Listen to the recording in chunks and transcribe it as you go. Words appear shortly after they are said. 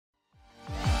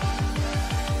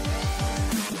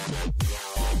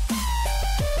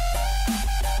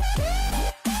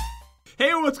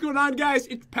Yo, what's going on, guys?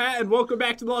 It's Pat, and welcome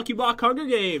back to the Lucky Block Hunger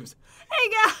Games.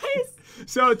 Hey, guys!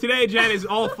 So today, Jen is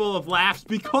all full of laughs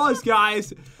because,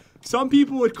 guys, some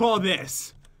people would call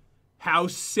this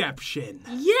Houseception.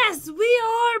 Yes, we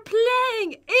are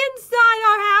playing inside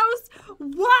our house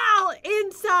while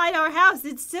inside our house.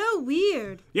 It's so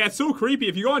weird. Yeah, it's so creepy.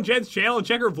 If you go on Jen's channel and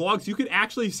check her vlogs, you can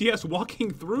actually see us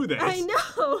walking through this. I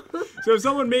know. So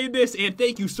someone made this, and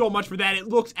thank you so much for that. It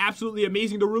looks absolutely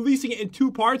amazing. They're releasing it in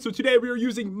 2 parts. So today we are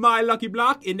using my lucky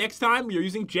block, and next time we are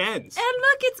using Jen's. And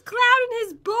look, it's Cloud in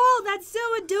his ball. That's so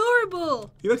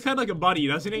adorable. He looks kind of like a bunny,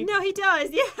 doesn't he? No, he does,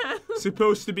 yeah.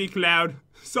 Supposed to be Cloud.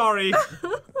 Sorry.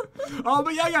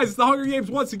 But yeah, guys, it's the Hunger Games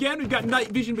once again. We've got night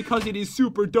vision because it is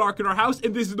super dark in our house,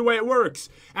 and this is the way it works.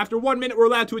 After 1 minute, we're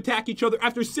allowed to attack each other.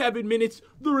 After 7 minutes,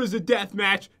 there is a death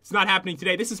match. It's not happening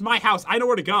today. This is my house. I know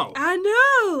where to go. I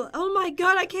know. Oh my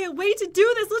god, I can't wait to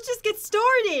do this. Let's just get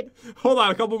started. Hold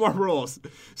on, a couple more rules.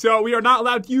 So we are not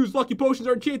allowed to use lucky potions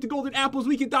or enchanted golden apples.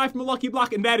 We can die from a lucky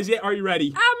block, and that is it. Are you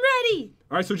ready? I'm ready.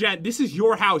 All right, so Jen, this is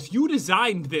your house. You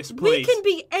designed this place. We can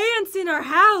be ants in our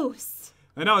house.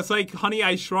 I know, it's like Honey,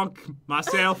 I Shrunk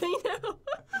Myself. I know.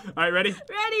 All right, ready?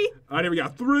 Ready. All right, here we go.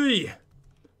 3,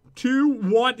 2,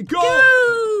 1, go!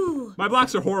 Go! My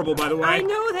blocks are horrible, by the way. I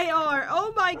know they are.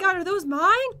 Oh my god, are those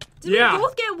mine? Did Yeah. we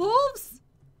both get wolves?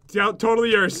 Yeah,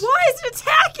 totally yours. Why is it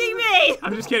attacking me?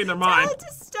 I'm just kidding, they're mine. Tell it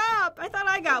to stop. I thought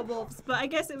I got wolves, but I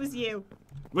guess it was you.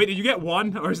 Wait, did you get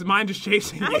one? Or is mine just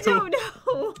chasing you? I don't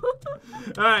know.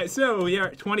 Alright, so we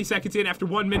are 20 seconds in. After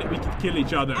 1 minute, we can kill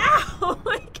each other. Oh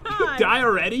my god. Die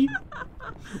already?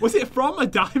 Was it from a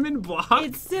diamond block?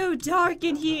 It's so dark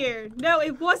in here. No,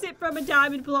 it wasn't from a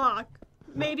diamond block.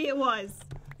 Maybe it was.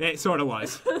 It sort of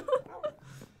was.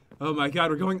 Oh my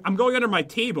god, I'm going under my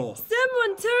table.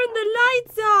 Someone turn the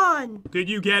lights on. Did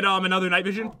you get another night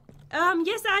vision?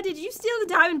 Yes, I did. Did you steal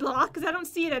the diamond block? Because I don't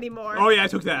see it anymore. Oh yeah, I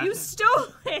took that. You stole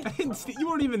it. You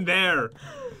weren't even there.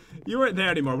 You weren't there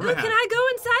anymore. What do I have? Can I go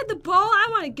inside the ball? I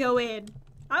want to go in.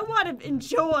 I want to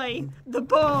enjoy the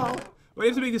ball. Why do you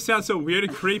have to make this sound so weird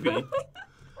and creepy? Alright,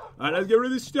 let's get rid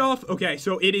of this stuff. Okay,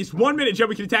 so it is 1 minute, Jen.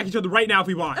 We can attack each other right now if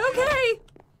we want. Okay.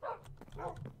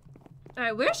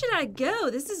 Alright, where should I go?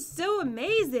 This is so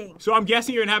amazing. So I'm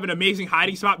guessing you're gonna have an amazing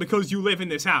hiding spot because you live in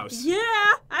this house. Yeah,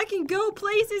 I can go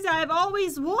places I've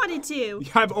always wanted to.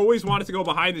 I've always wanted to go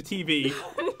behind the TV.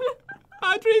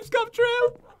 Our dreams come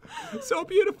true. So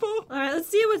beautiful. Alright, let's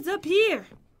see what's up here.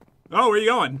 Oh, where are you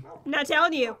going? Not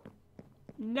telling you.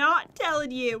 Not telling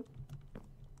you.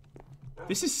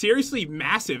 This is seriously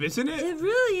massive, isn't it? It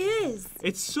really is.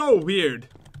 It's so weird.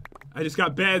 I just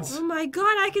got beds. Oh my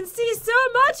god, I can see so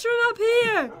much from up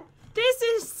here. This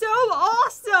is so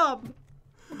awesome.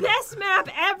 Best map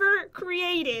ever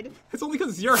created. It's only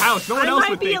because it's your house. No one else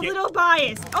would think it. I might be a little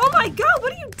biased. Oh my god,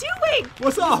 what are you doing?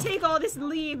 What's up? Take all this and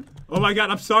leave. Oh my god,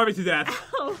 I'm starving to death.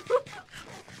 Ow.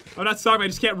 I'm not starving, I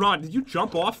just can't run. Did you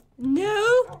jump off?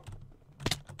 No.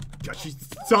 God, she's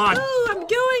on. Oh, I'm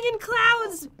going in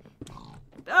clouds.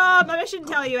 I shouldn't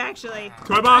tell you, actually.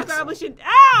 Toy box? I probably should.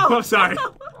 Ow! Oh, sorry.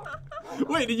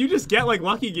 Wait, did you just get, like,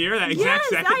 lucky gear that exact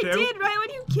second, Yes, I too? did, right when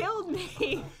you killed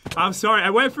me. I'm sorry, I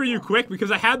went for you quick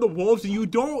because I had the wolves, and you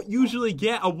don't usually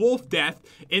get a wolf death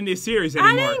in this series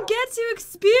anymore. I didn't get to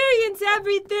experience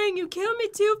everything. You killed me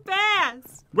too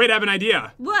fast. Wait, I have an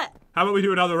idea. What? How about we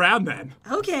do another round, then?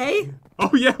 Okay.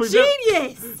 Oh, yeah, we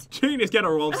Genius! Genius, get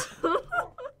our wolves.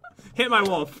 Hit my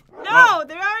wolf. No, Oh.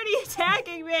 they're already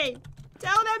attacking me.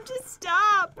 Tell them to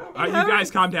stop. All right, you guys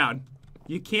calm down.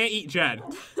 You can't eat Jen.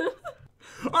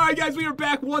 Alright guys, we are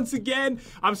back once again.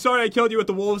 I'm sorry I killed you with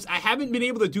the wolves. I haven't been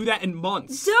able to do that in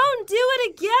months. Don't do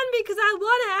it again because I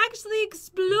want to actually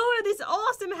explore this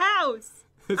awesome house.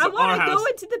 I want to go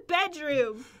into the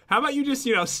bedroom. How about you just,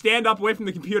 stand up away from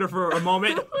the computer for a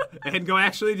moment and go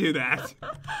actually do that.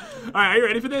 Alright, are you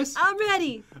ready for this? I'm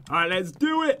ready. Alright, let's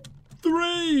do it.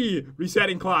 3,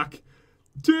 resetting clock.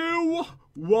 2,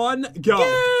 1, go.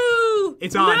 Go.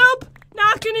 It's on. Nope.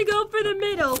 Not gonna go for the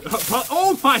middle.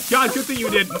 Oh my god, good thing you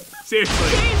didn't.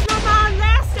 Seriously. Changed my mind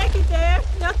last second there.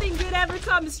 Nothing good ever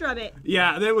comes from it.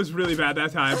 Yeah, that was really bad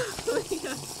that time. Oh my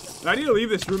god. I need to leave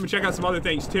this room and check out some other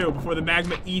things too before the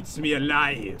magma eats me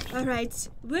alive. Alright,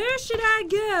 where should I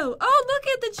go? Oh, look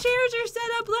at the chairs are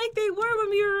set up like they were when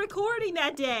we were recording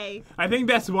that day. I think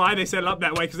that's why they set it up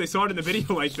that way, because they saw it in the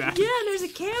video like that. Yeah, and there's a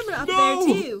camera up there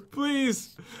too.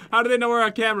 Please. How do they know where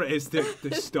our camera is? They're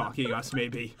stalking us,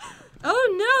 maybe.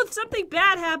 Oh no, something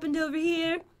bad happened over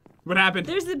here. What happened?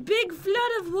 There's a big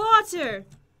flood of water.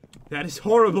 That is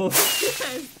horrible.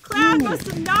 Cloud must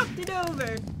have knocked it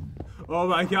over. Oh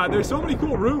my god, there's so many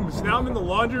cool rooms. Now I'm in the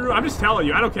laundry room. I'm just telling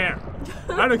you, I don't care.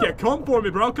 I don't care. Come for me,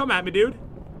 bro. Come at me, dude.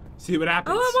 See what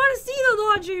happens. Oh, I want to see the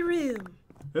laundry room.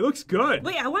 It looks good.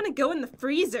 Wait, I want to go in the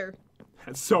freezer.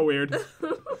 That's so weird.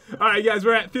 Alright, guys,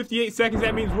 we're at 58 seconds.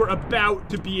 That means we're about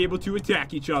to be able to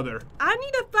attack each other. I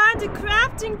need to find a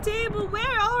crafting table.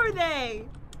 Where are they?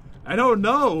 I don't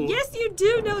know. Yes, you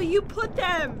do know. You put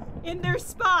them in their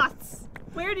spots.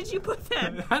 Where did you put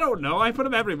them? I don't know. I put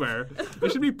them everywhere. There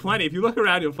should be plenty. If you look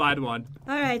around, you'll find one.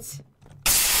 All right.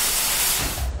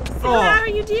 So how are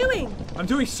you doing? I'm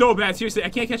doing so bad. Seriously, I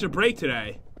can't catch a break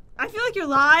today. I feel like you're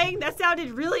lying. That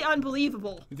sounded really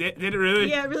unbelievable. Did it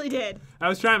really? Yeah, it really did. I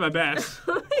was trying my best.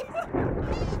 All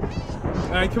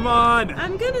right, come on.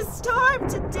 I'm gonna starve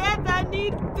to death. I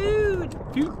need food.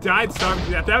 If you died starving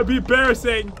to death, that would be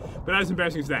embarrassing. But not as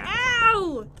embarrassing as that.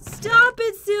 Ow! Stop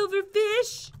it,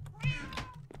 Silverfish.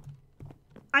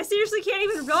 I seriously can't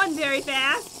even run very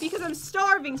fast because I'm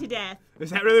starving to death.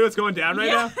 Is that really what's going down right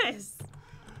now? Yes.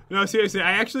 No, seriously,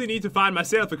 I actually need to find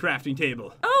myself a crafting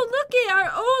table. Oh, look at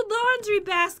our old laundry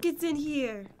baskets in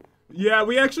here. Yeah,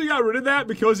 we actually got rid of that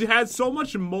because it had so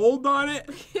much mold on it.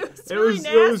 It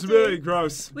was really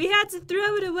gross. We had to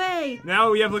throw it away.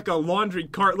 Now we have like a laundry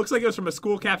cart. Looks like it was from a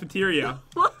school cafeteria.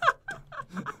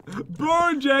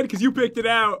 Burn, Jen, because you picked it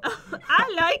out.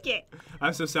 I like it.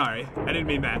 I'm so sorry. I didn't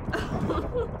mean that.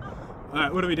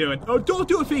 Alright, what are we doing? Oh, don't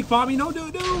do it, fake Pommy. No,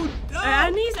 dude. No. I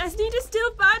need to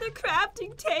still find a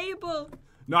crafting table.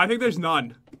 No, I think there's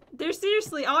none. There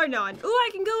seriously are none. Ooh, I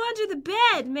can go under the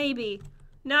bed, maybe.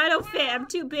 No, I don't fit. I'm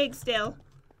too big still.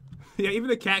 Yeah, even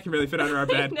the cat can really fit under our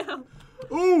bed. No.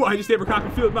 Ooh, I just apricot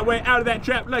and filled my way out of that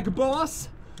trap like a boss.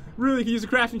 Really can use a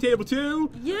crafting table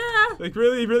too. Yeah. Like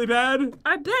really, really bad.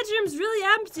 Our bedroom's really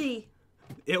empty.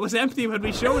 It was empty when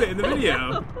we showed it in the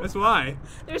video. That's why.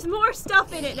 There's more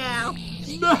stuff in it now.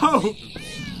 No!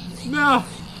 No!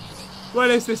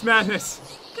 What is this madness?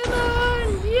 Come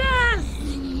on, yes!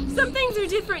 Some things are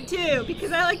different too,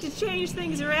 because I like to change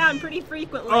things around pretty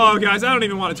frequently. Oh, guys, I don't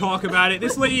even want to talk about it.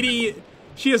 This lady,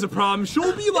 she has a problem.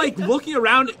 She'll be like looking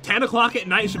around at 10 o'clock at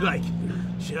night and she'll be like,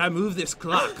 should I move this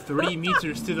clock 3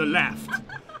 meters to the left?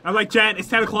 I'm like, Jen, it's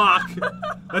 10 o'clock.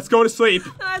 Let's go to sleep.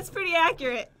 That's pretty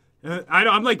accurate. I know,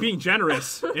 I'm like being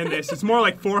generous in this. It's more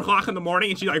like 4 o'clock in the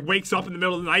morning and she like wakes up in the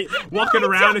middle of the night, walking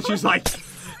around and she's like,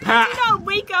 Pat. You don't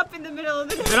wake up in the middle of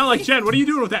the night. And I'm like, Jen, what are you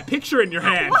doing with that picture in your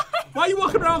hand? What? Why are you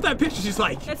walking around with that picture? She's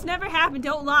like, that's never happened,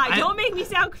 don't lie. Don't make me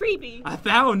sound creepy. I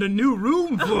found a new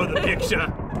room for the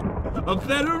picture. A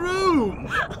better room.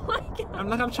 Oh my God. I'm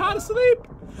like, I'm trying to sleep.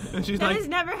 And she's that like, has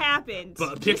never happened.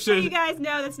 But Just so pictures. you guys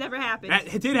know, that's never happened.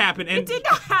 It did happen. And It did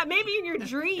not happen. Maybe in your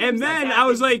dreams. And then I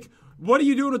was like, what are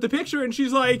you doing with the picture? And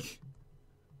she's like,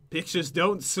 pictures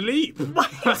don't sleep.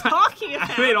 What are you talking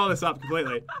about? I made all this up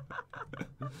completely.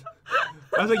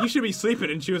 I was like, you should be sleeping.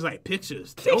 And she was like,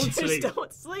 pictures don't sleep. Pictures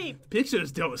don't sleep.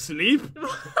 Pictures don't sleep.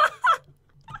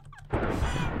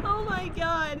 Oh my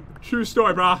God. True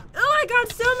story, brah. Oh, I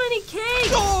got so many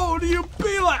cakes. Oh, do you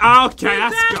be like, okay,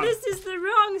 that's Bad, good. this is the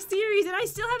wrong series, and I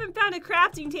still haven't found a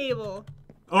crafting table.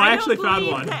 Oh, I actually don't found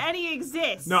believe one. that any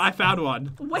exists. No, I found one.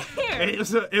 Where? It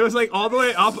was like all the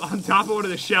way up on top of one of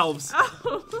the shelves.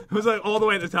 Oh. It was like all the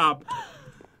way at the top.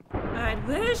 Alright,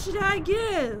 where should I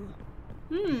go?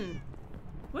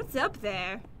 What's up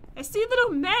there? I see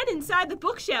little men inside the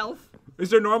bookshelf. Is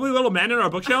there normally little men in our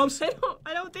bookshelves?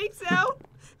 I don't think so.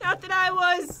 Not that I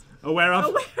was Aware of?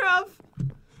 Ooh,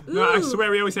 No, I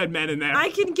swear we always had men in there. I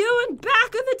can go in back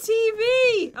of the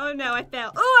TV. Oh no, I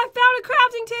fell. Oh, I found a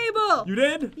crafting table. You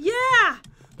did? Yeah.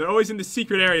 They're always in the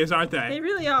secret areas, aren't they? They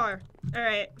really are. All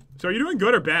right. So are you doing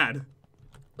good or bad?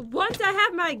 Once I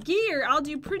have my gear, I'll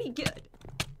do pretty good.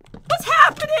 What's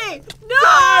happening? No!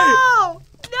 Die!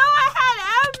 No, I had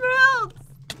emeralds.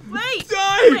 Wait.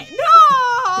 Die! Wait,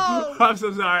 no! I'm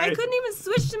so sorry. I couldn't even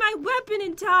switch to my weapon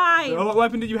in time. Oh, what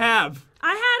weapon did you have?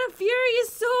 I had a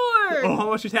furious sword. Oh, how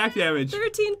much attack damage?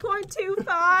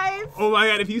 13.25. Oh my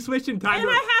god, if you switched in time And to...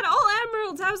 I had all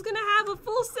emeralds. I was gonna have a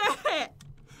full set.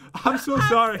 I'm so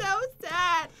sorry. I'm so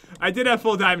sad. I did have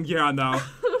full diamond gear on though.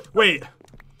 Wait.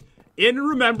 In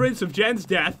remembrance of Jen's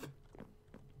death,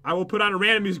 I will put on a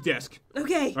random music disc.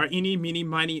 Okay. Or eeny, meeny,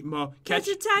 miny, mo. Catch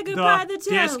a tiger by the toe.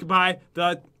 Disc by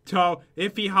the toe.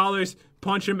 If he hollers,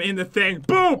 punch him in the thing.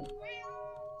 Boom!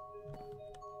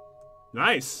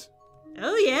 Nice.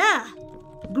 Oh yeah.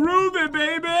 Groove it,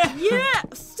 baby! Yeah.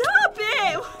 Stop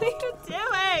it. What are you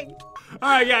doing?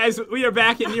 Alright guys, we are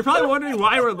back and you're probably wondering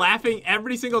why we're laughing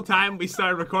every single time we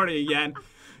start recording again.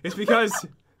 It's because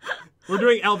we're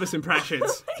doing Elvis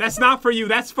impressions. That's not for you,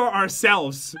 that's for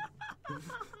ourselves.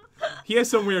 He has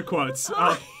some weird quotes.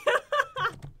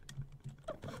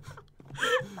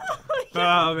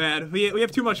 Oh man, we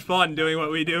have too much fun doing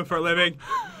what we do for a living.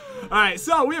 right,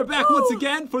 so we are back once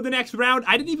again for the next round.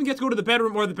 I didn't even get to go to the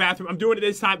bedroom or the bathroom. I'm doing it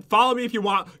this time. Follow me if you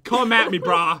want. Come at me,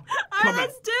 brah. All right,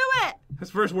 let's do it.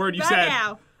 That's the first word you Right said.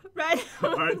 now. Right now.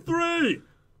 All right, 3,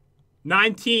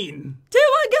 19. 2,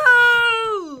 1,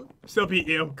 go! Still beat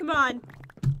you. Come on.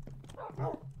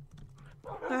 All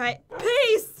right,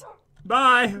 peace.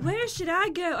 Bye. Where should I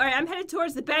go? All right, I'm headed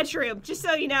towards the bedroom, just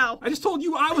so you know. I just told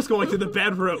you I was going to the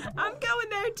bedroom. I'm going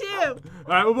there, too.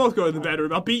 All right, we'll both go to the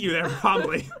bedroom. I'll beat you there,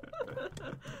 probably.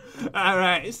 All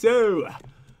right, so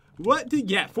what to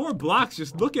get? 4 blocks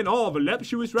just looking all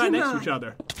voluptuous right Come next on. to each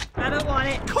other. I don't want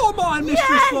it. Come on, Mr.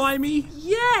 Yes! Slimy.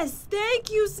 Yes,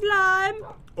 thank you, slime.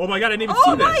 Oh my god, I didn't even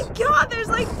Oh see my this. god, there's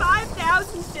like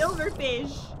 5,000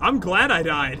 silverfish. I'm glad I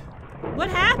died. What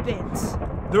happened?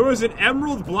 There was an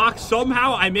emerald block.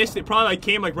 Somehow I missed it. Probably like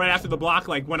came like right after the block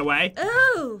like went away.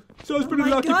 Oh. So I was pretty Oh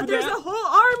my lucky god, for there's that. a whole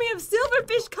army of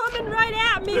silverfish coming right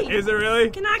at me. Is there really?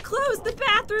 Can I close the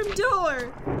bathroom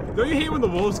door? Don't you hate when the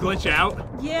wolves glitch out?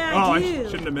 Yeah, Oh, I I do.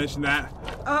 shouldn't have mentioned that.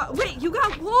 Wait, you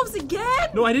got wolves again?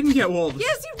 No, I didn't get wolves.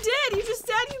 Yes, you did. You just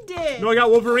said you did. No, I got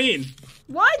Wolverine.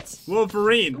 What?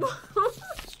 Wolverine.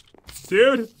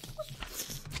 Dude.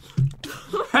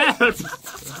 Help.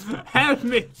 Help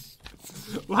me.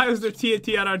 Why was there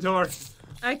TNT on our door?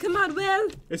 Alright, come on, Will.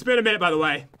 It's been a minute, by the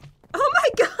way. Oh my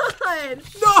god!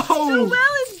 No! The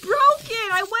well is broken!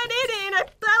 I went in it and I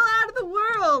fell out of the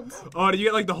world! Oh, did you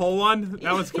get like the whole one?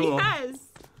 That was cool. Yes!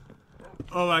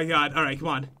 Oh my god. Alright, come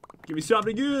on. Give me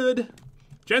something good.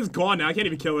 Jen's gone now. I can't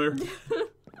even kill her.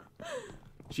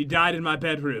 She died in my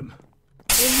bedroom.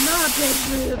 In my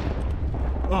bedroom.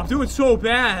 Oh, I'm doing so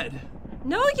bad.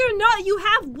 No, you're not. You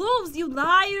have wolves, you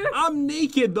liar. I'm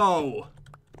naked though.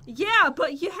 Yeah,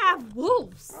 but you have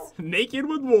wolves. Naked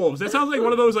with wolves. That sounds like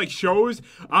one of those like shows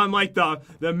on like the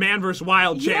Man vs.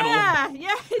 Wild channel.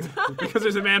 Yeah, it does. Because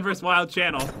there's a Man vs. Wild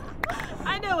channel.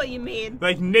 I know what you mean.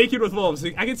 Like naked with wolves.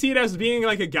 I can see it as being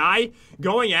like a guy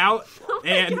going out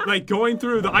and God. like going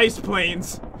through the ice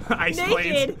plains.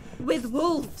 Naked with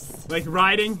wolves. Like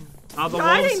riding on the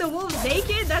Riding wolves. the wolves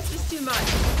naked? That's just too much.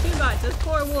 Too much. Those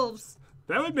poor wolves.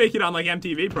 That would make it on like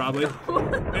MTV probably.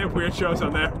 They have weird shows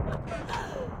on there.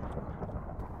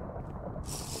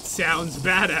 Sounds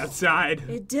bad outside.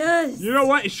 It does. You know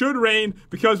what? It should rain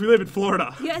because we live in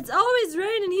Florida. Yeah, it's always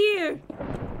raining here.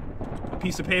 A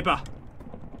piece of paper.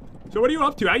 So what are you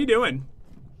up to? How you doing?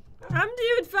 I'm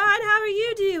doing fine. How are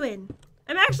you doing?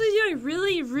 I'm actually doing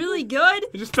really, really good.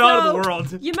 I just fell out of the So,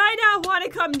 world. You might not want to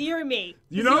come near me.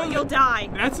 You know- you'll die.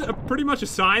 That's pretty much a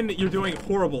sign that you're doing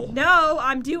horrible. No,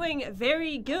 I'm doing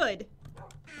very good.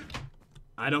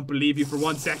 I don't believe you for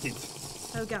 1 second.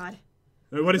 Oh God.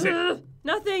 What is it?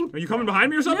 Nothing. Are you coming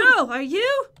behind me or something? No, are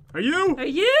you? Are you? Are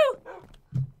you?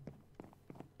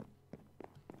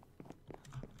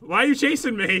 Why are you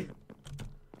chasing me?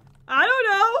 I don't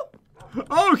know.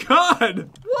 Oh God!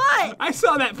 What? I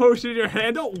saw that potion in your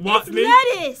hand. Don't want It's me.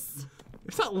 lettuce.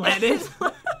 It's not lettuce.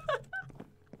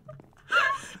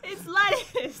 It's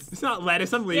lettuce. It's not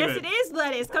lettuce. I'm leaving. Yes, it is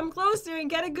lettuce. Come closer and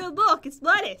get a good look. It's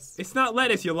lettuce. It's not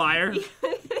lettuce, you liar. It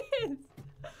is.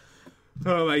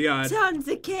 Oh my God. Tons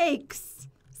of cakes.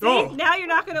 See, Oh. now you're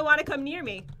not gonna want to come near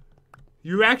me.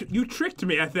 You tricked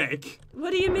me, I think. What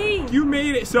do you mean? You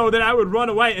made it so that I would run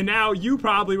away, and now you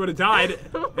probably would have died.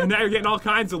 And now you're getting all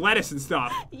kinds of lettuce and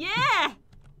stuff. Yeah.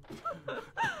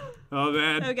 Oh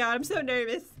man. Oh God, I'm so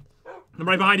nervous. I'm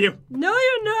right behind you. No,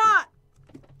 you're not.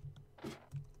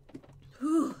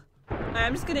 Whew. Alright,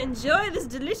 I'm just gonna enjoy this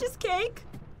delicious cake.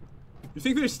 You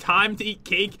think there's time to eat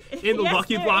cake in the Yes,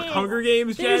 Lucky there Block is. Hunger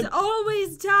Games, There's Jen?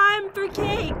 always time for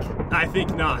cake. I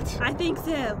think not. I think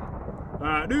so.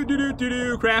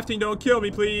 Crafting, don't kill me,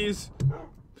 please.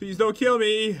 Please don't kill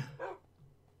me.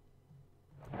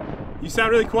 You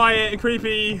sound really quiet and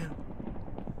creepy.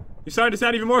 You're starting to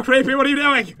sound even more creepy. What are you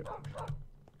doing?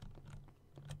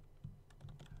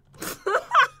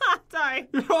 Sorry.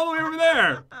 You're all the way over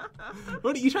there.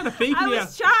 What are you trying to fake I me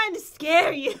was trying to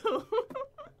scare you.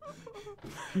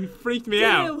 You freaked me Did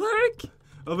out. it work?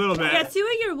 A little bit. Yeah, 2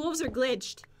 of your wolves are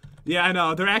glitched. Yeah, I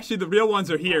know. They're actually, the real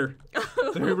ones are here.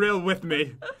 They're real with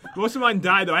me. Most of mine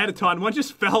died, though. I had a ton. One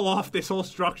just fell off this whole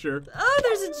structure. Oh,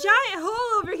 there's a giant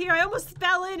hole over here. I almost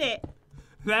fell in it.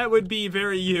 That would be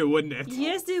very you, wouldn't it?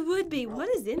 Yes, it would be. What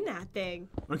is in that thing?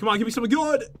 Oh, come on, give me something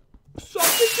good.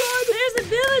 Something good. There's a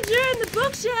villager in the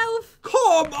bookshelf.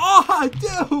 Come on,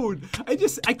 dude.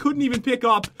 I couldn't even pick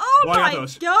up. Oh I got my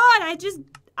those. God, I just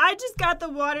got the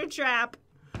water trap.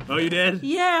 Oh, you did?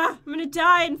 Yeah, I'm gonna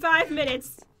die in 5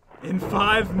 minutes. In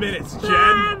 5 minutes, Jen.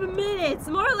 5 minutes.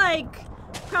 More like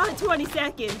probably 20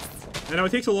 seconds. I know,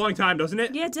 it takes a long time, doesn't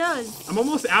it? Yeah, it does. I'm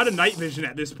almost out of night vision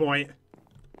at this point.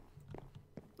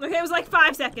 Okay, it was like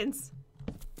 5 seconds.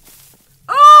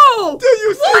 Oh! Did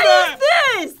you see that?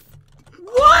 What is this?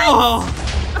 What?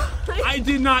 Oh, I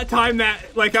did not time that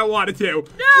like I wanted to. No!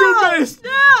 You missed. No!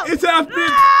 It's happening.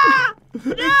 Ah!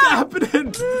 It's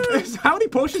happening. How many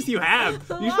potions do you have?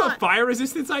 A You just put lot. fire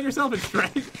resistance on yourself and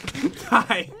strength.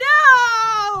 Die.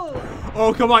 No!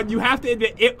 Oh, come on. You have to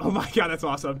admit it. Oh, my God. That's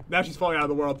awesome. Now she's falling out of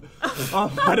the world.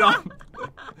 Oh, but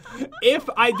if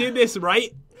I did this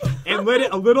right and lit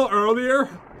it a little earlier,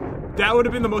 that would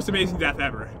have been the most amazing death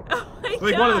ever. Oh my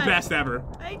Like, God. one of the best ever.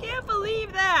 I can't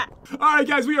believe that. All right,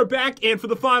 guys, we are back, and for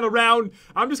the final round,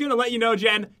 I'm just going to let you know,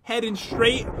 Jen, heading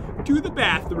straight to the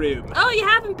bathroom. Oh, you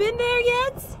haven't been there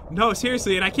yet? No,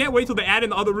 seriously, and I can't wait till they add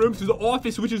in the other rooms to the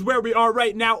office, which is where we are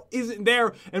right now, isn't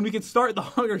there, and we can start the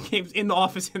Hunger Games in the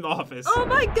office, Oh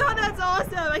my God, that's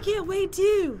awesome. I can't wait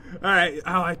too. All right,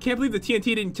 oh, I can't believe the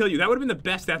TNT didn't kill you. That would have been the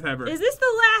best death ever. Is this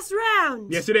the last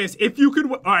round? Yes, it is. If you could,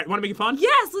 all right, want to make it fun?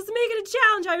 Yes, let's make it a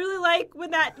challenge. I really like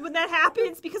when that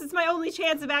happens because it's my only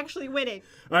chance of actually winning.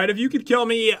 All right, if you could kill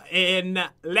me in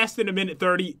less than a minute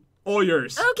 30, all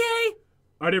yours. Okay.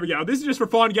 All right, here we go. This is just for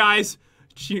fun, guys.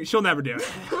 She'll never do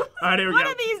it. All right, here we One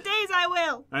go. of these days I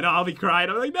will. I know, I'll be crying.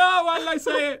 I'm like, no, why did I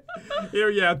say it? Here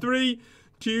we go. 3,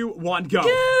 2, 1, go.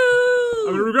 I'm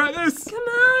gonna regret this. Come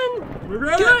on.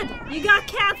 Regret Good. it. You got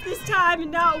cats this time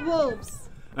and not wolves.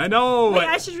 I know. Wait,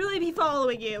 I should really be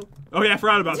following you. Oh, yeah, I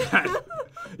forgot about that.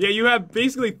 Yeah, you have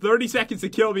basically 30 seconds to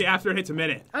kill me after it hits a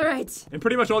minute. All right. And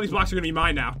pretty much all these blocks are gonna be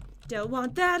mine now. Don't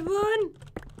want that one.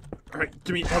 All right,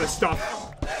 give me all this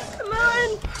stuff. Come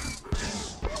on.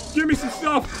 Give me some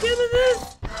stuff. Give me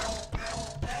this.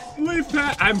 Leave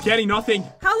that. I'm getting nothing.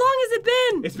 How long has it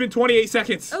been? It's been 28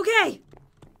 seconds. Okay.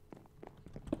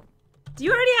 Do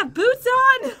you already have boots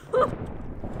on?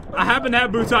 I happen to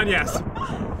have boots on, yes.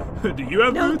 Do you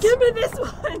have No, boots? give me this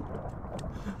one.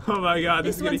 Oh my God,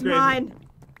 this This is getting one's crazy. mine.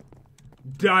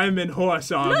 Diamond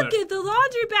horse on Look, there. at the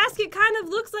laundry basket kind of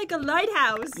looks like a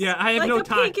lighthouse. Yeah, I have like no a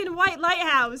time. pink and white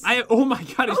lighthouse. Oh my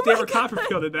God, it's Oh my David God.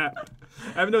 Copperfield did that.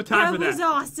 I have no time that for was that.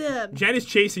 awesome. Jen is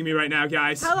chasing me right now,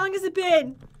 guys. How long has it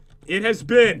been? It has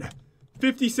been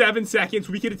 57 seconds.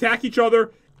 We can attack each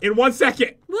other in 1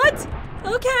 second. What?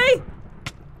 Okay.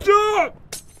 Duh!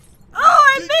 Oh,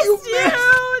 I missed You you! No!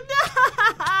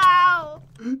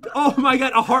 Oh my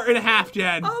God, a heart and a half,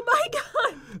 Jen. Oh my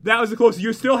God! That was the closest.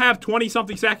 You still have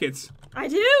 20-something seconds. I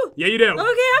do? Yeah, you do. Okay,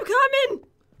 I'm coming.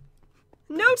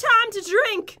 No time to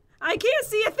drink. I can't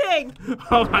see a thing.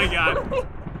 Oh my God. I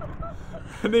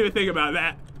didn't even think about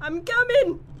that. I'm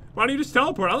coming. Why don't you just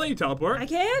teleport? I'll let you teleport. I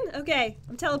can? Okay,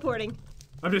 I'm teleporting.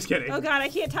 I'm just kidding. Oh God, I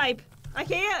can't type. I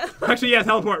can't. Actually, yeah,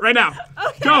 teleport right now.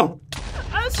 Okay. Go.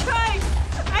 I was trying.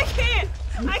 I can't.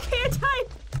 I can't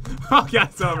type. Oh God,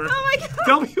 it's over. Oh my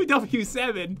God.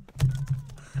 WW7.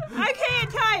 I can't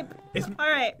type. All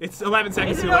right. It's 11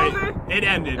 seconds Is it too late. over? It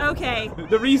ended. Okay.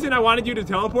 The reason I wanted you to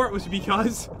teleport was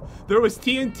because there was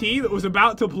TNT that was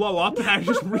about to blow up, and I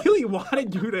just really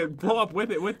wanted you to blow up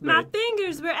with it with me. My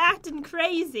fingers were acting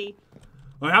crazy.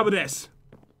 Well, how about this?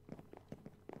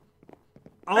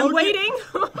 I'm waiting.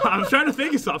 I'm trying to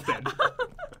think of something.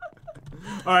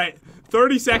 All right,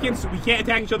 30 seconds. We can't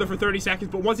attack each other for 30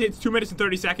 seconds, but once it hits 2 minutes and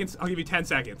 30 seconds, I'll give you 10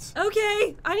 seconds.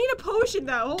 Okay. I need a potion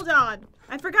though. Hold on.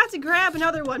 I forgot to grab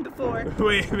another one before.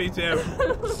 Wait, me too.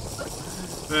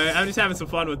 All right, I'm just having some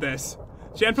fun with this.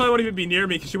 Jen probably won't even be near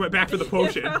me because she went back for the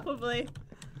potion. Yeah, probably.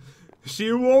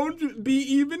 She won't be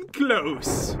even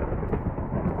close.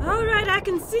 All right, I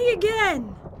can see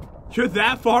again. You're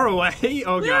that far away?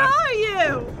 Oh, Where God. are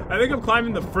you? I think I'm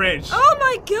climbing the fridge. Oh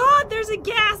my God, there's a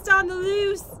ghast on the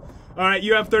loose. All right,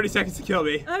 you have 30 seconds to kill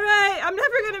me. All right, I'm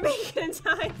never gonna make it in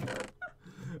time.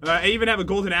 I even have a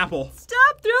golden apple.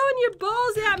 Stop throwing your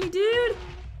balls at me, dude.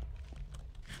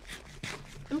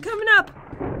 I'm coming up.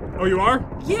 Oh, you are?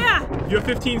 Yeah. You have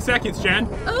 15 seconds, Jen.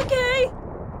 Okay.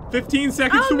 15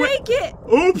 seconds I'll to win. make it.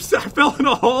 Oops, I fell in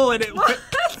a hole and it What?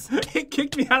 it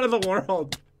kicked me out of the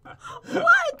world.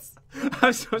 What?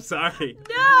 I'm so sorry.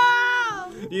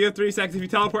 No. You have 3 seconds. If you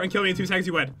teleport and kill me in 2 seconds,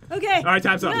 you win. Okay. All right,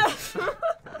 time's up.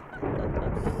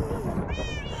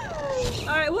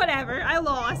 All right, whatever. I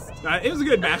lost. It was a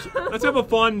good match. Let's have a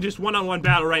fun, just one-on-one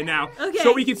battle right now. Okay.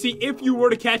 So we can see if you were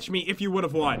to catch me, if you would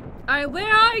have won. All right,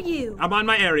 where are you? I'm on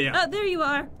my area. Oh, there you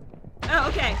are. Oh,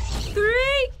 okay.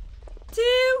 3,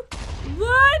 2,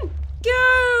 1,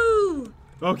 go!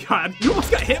 Oh, God. You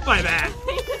almost got hit by that.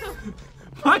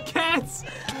 My cats.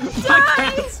 My Die!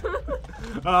 cats.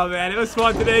 Oh, man. It was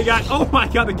fun today, guys. Oh, my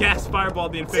God. The gas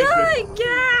fireballed the infantry. Die,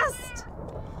 gassed!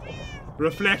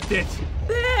 Reflect it.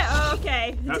 There. Oh,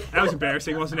 okay. That was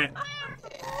embarrassing, wasn't it?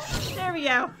 There There we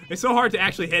go. It's so hard to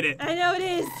actually hit it. I know it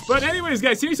is. But anyways,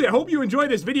 guys, seriously, I hope you enjoyed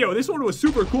this video. This one was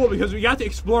super cool because we got to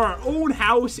explore our own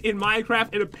house in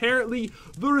Minecraft, and apparently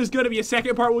there is going to be a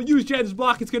second part. We'll use Jen's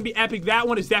block. It's going to be epic. That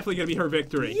one is definitely going to be her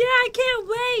victory. Yeah, I can't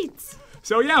wait.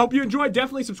 So yeah, hope you enjoyed.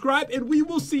 Definitely subscribe, and we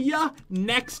will see ya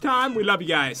next time. We love you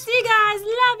guys. See you guys.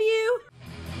 Love you.